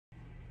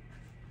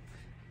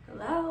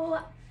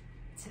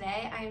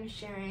Today I am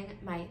sharing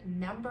my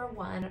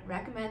 #1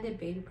 recommended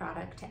baby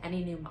product to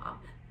any new mom.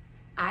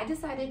 I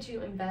decided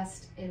to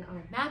invest in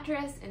our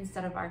mattress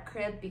instead of our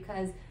crib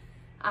because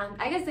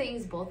I guess I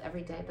use both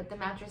every day, but the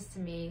mattress to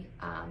me,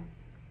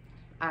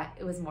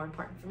 it was more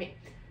important for me.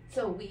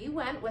 So we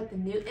went with the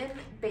Newton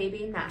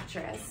baby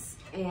mattress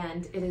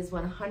and it is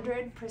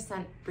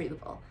 100%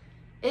 breathable.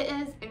 It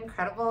is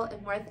incredible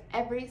and worth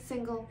every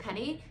single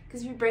penny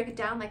because if you break it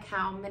down like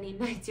how many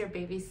nights your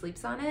baby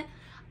sleeps on it,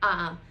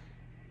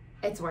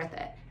 it's worth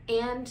it.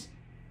 And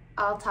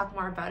I'll talk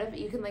more about it, but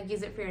you can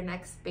use it for your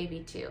next baby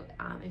too,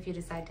 if you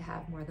decide to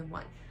have more than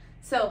one.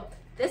 So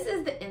this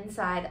is the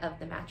inside of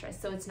the mattress.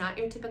 So it's not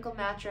your typical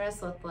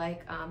mattress with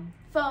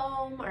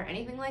foam or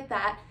anything like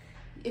that.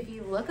 If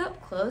you look up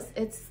close,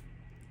 it's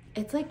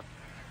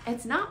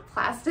not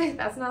plastic,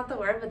 that's not the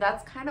word, but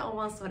that's kind of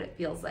almost what it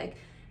feels like.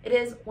 It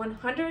is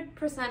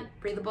 100%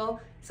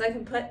 breathable, so I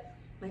can put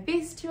my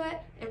face to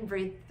it and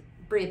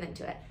breathe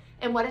into it.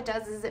 And what it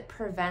does is it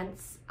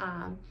prevents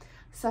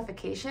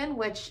suffocation,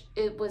 which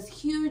it was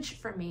huge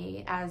for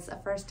me as a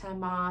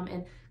first-time mom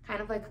and kind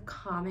of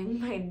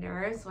calming my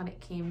nerves when it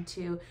came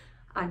to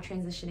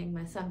transitioning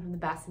my son from the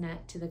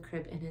bassinet to the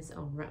crib in his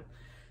own room.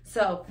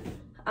 So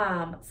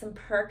some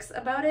perks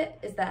about it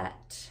is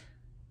that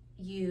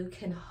you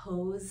can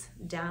hose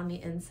down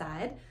the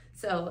inside.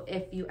 So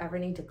if you ever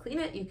need to clean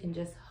it, you can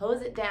just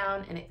hose it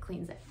down and it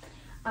cleans it.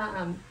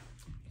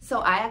 So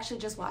I actually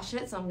just washed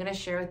it, so I'm gonna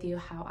share with you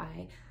how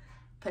I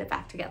put it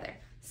back together.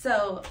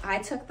 So I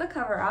took the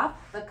cover off.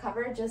 The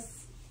cover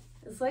just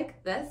is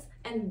like this,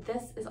 and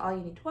this is all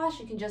you need to wash.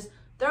 You can just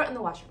throw it in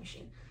the washing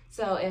machine.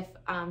 So if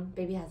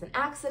baby has an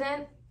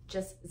accident,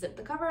 just zip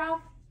the cover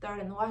off, throw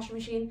it in the washing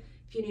machine.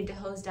 If you need to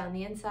hose down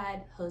the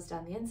inside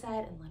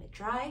and let it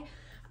dry.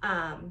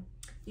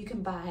 You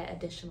can buy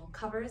additional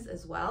covers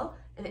as well,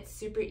 and it's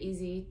super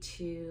easy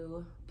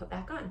to put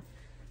back on.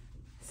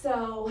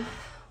 So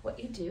what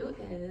you do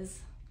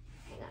is,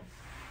 hang on,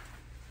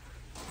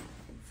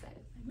 inside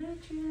of my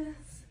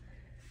mattress,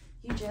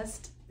 you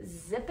just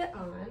zip it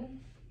on.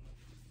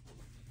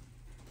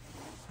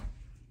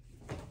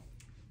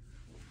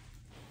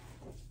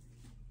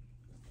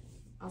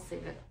 I'll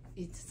save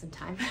it some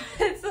time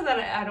so that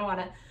I don't want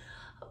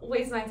to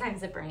waste my time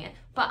zippering it.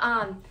 But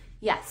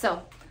yeah,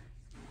 so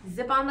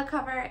zip on the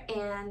cover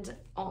and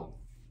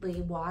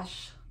only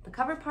wash the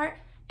cover part.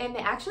 And they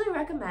actually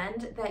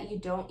recommend that you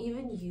don't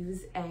even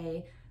use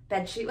a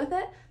bed sheet with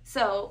it,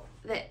 so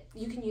that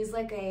you can use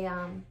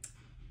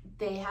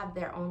they have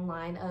their own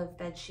line of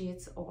bed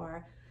sheets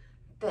or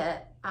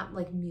the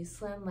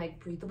muslin,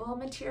 breathable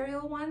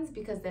material ones,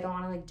 because they don't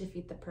want to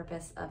defeat the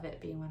purpose of it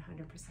being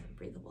 100%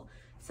 breathable.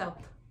 So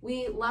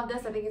we love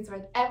this. I think it's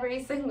worth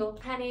every single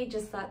penny,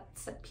 just that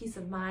peace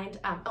of mind.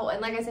 Oh,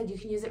 and like I said, you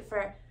can use it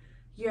for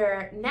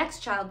your next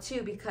child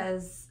too,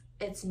 because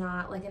it's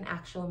not an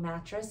actual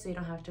mattress, so you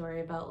don't have to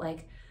worry about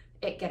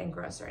it getting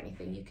gross or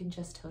anything. You can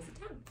just hose it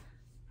down.